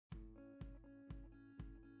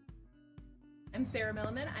I'm Sarah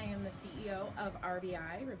Milliman. I am the CEO of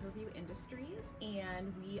RVI, Riverview Industries,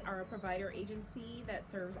 and we are a provider agency that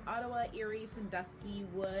serves Ottawa, Erie, Sandusky,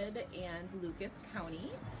 Wood, and Lucas County.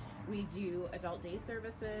 We do adult day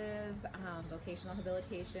services, vocational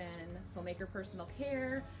habilitation, homemaker personal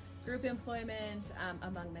care, group employment,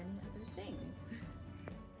 among many other things.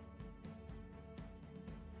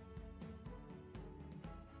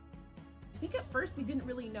 I think at first we didn't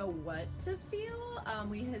really know what to feel.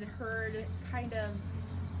 We had heard kind of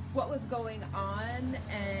what was going on,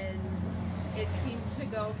 and it seemed to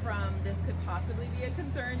go from this could possibly be a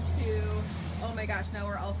concern to, oh my gosh, now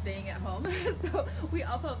we're all staying at home. So we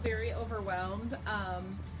all felt very overwhelmed,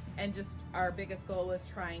 and just our biggest goal was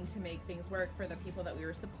trying to make things work for the people that we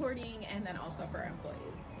were supporting and then also for our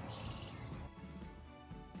employees.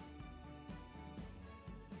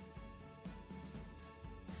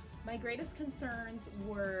 My greatest concerns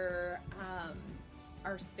were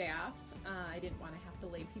our staff. I didn't want to have to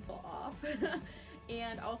lay people off.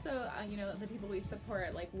 And also, the people we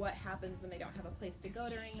support, like what happens when they don't have a place to go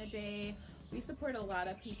during the day. We support a lot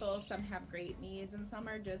of people. Some have great needs and some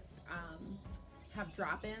are just have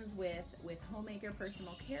drop-ins with homemaker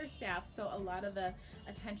personal care staff. So a lot of the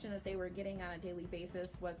attention that they were getting on a daily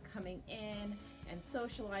basis was coming in and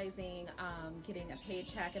socializing, getting a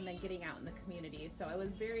paycheck, and then getting out in the community. So I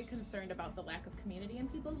was very concerned about the lack of community in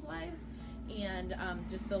people's lives and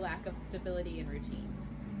just the lack of stability and routine.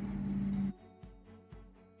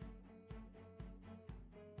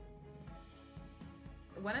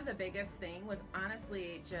 One of the biggest thing was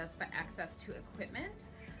honestly just the access to equipment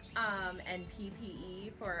and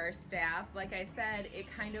PPE for our staff. Like I said, it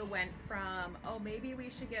kind of went from, oh, maybe we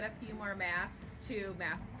should get a few more masks to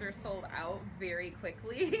masks are sold out very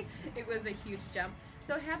quickly. It was a huge jump.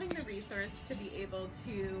 So having the resource to be able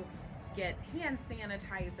to get hand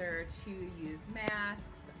sanitizer, to use masks.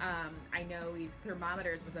 I know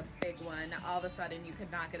thermometers was a big one. All of a sudden you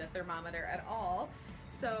could not get a thermometer at all.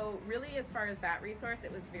 So really, as far as that resource,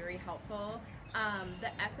 it was very helpful. The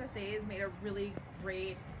SSAs made a really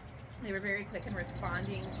great, they were very quick in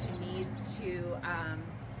responding to needs to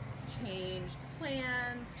change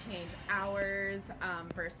plans, change hours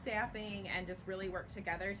for staffing, and just really work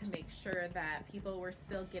together to make sure that people were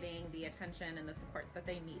still getting the attention and the supports that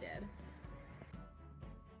they needed.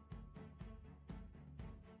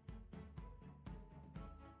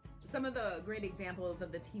 Some of the great examples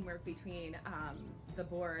of the teamwork between the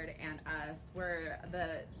board and us were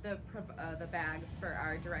the bags for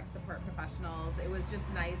our direct support professionals. It was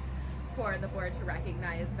just nice for the board to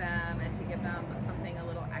recognize them and to give them something a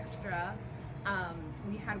little extra.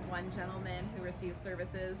 We had one gentleman who received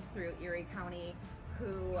services through Erie County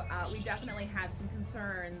who we definitely had some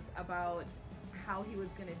concerns about how he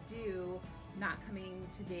was going to do, not coming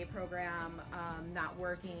to day program, not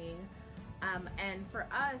working. And for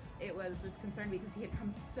us, it was this concern because he had come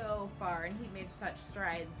so far and he made such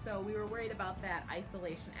strides. So we were worried about that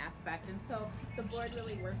isolation aspect. And so the board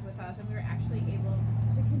really worked with us, and we were actually able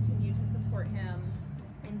to continue to support him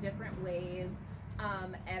in different ways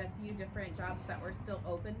at a few different jobs that were still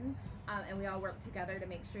open. And we all worked together to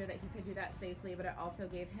make sure that he could do that safely, but it also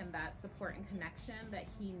gave him that support and connection that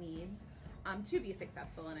he needs to be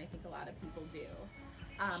successful, and I think a lot of people do.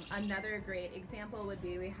 Another great example would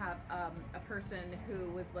be we have a person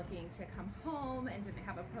who was looking to come home and didn't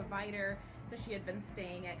have a provider, so she had been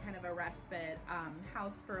staying at kind of a respite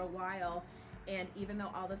house for a while, and even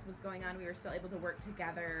though all this was going on, we were still able to work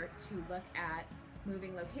together to look at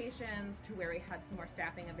moving locations to where we had some more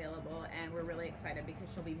staffing available, and we're really excited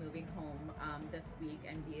because she'll be moving home this week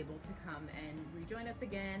and be able to come and rejoin us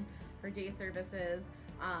again for day services,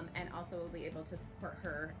 and also we'll be able to support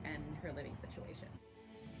her and her living situation.